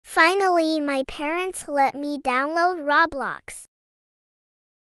Finally, my parents let me download Roblox.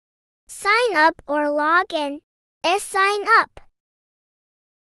 Sign up or log in. Sign up.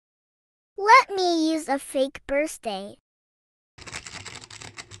 Let me use a fake birthday.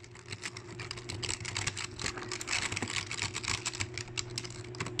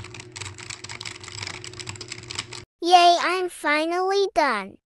 Yay, I'm finally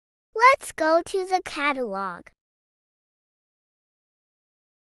done. Let's go to the catalog.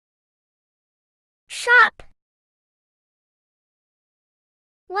 Shop.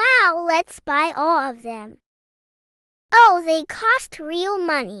 Wow, let's buy all of them. Oh, they cost real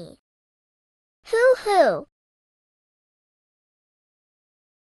money. Hoo-hoo.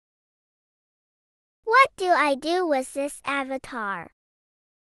 What do I do with this avatar?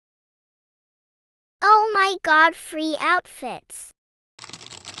 Oh my god, free outfits.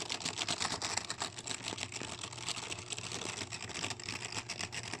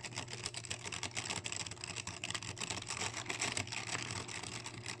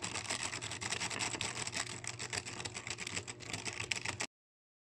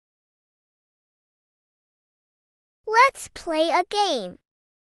 Let's play a game.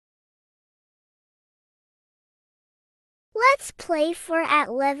 Let's play for at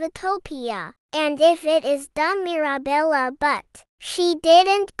Levitopia. And if it is done Mirabella, but she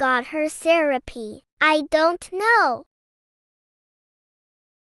didn't got her therapy. I don't know.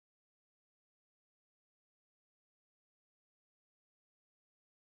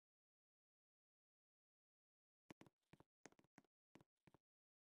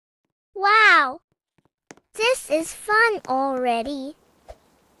 Wow! This is fun already.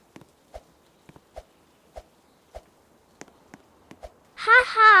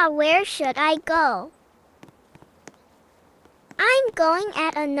 Haha, where should I go? I'm going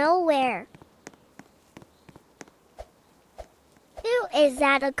at a nowhere. Ooh, is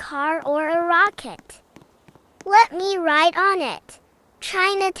that a car or a rocket? Let me ride on it.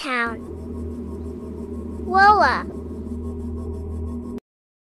 Chinatown. Whoa!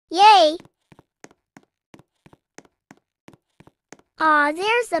 Yay! Aw,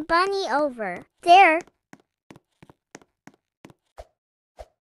 there's a bunny over there.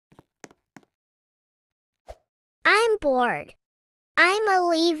 I'm bored. I'ma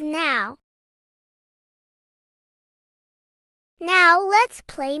leave now. Now let's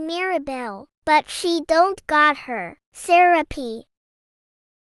play Mirabelle, but she don't got her therapy.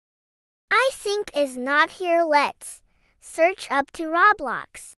 I think is not here. Let's search up to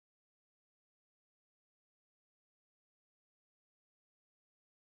Roblox.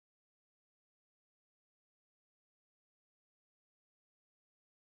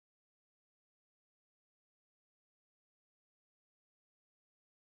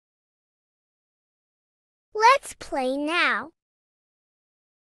 Let's play now.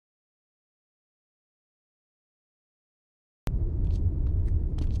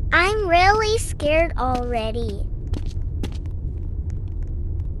 I'm really scared already.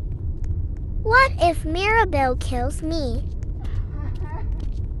 What if Mirabelle kills me?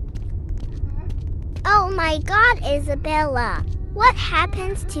 Oh my god, Isabella. What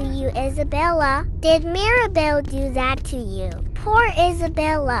happens to you, Isabella? Did Mirabelle do that to you? Poor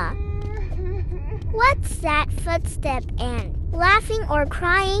Isabella. What's that footstep and laughing or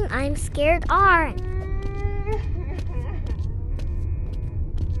crying? I'm scared.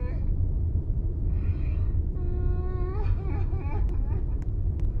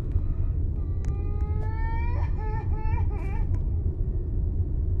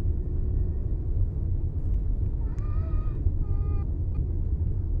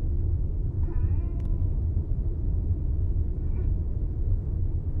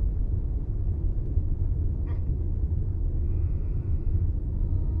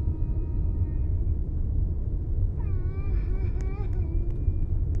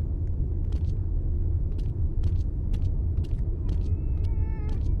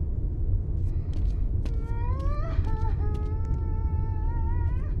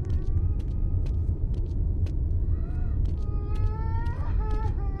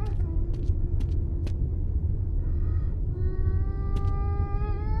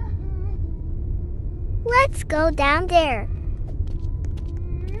 Let's go down there.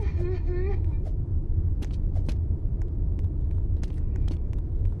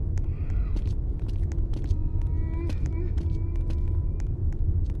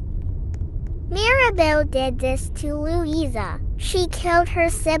 Mirabelle did this to Louisa. She killed her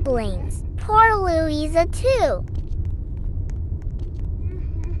siblings. Poor Louisa too.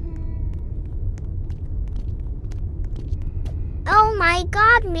 Oh my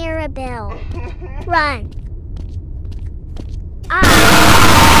god, Mirabelle. Run.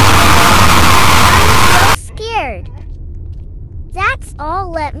 Ah!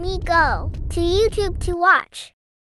 all let me go to YouTube to watch.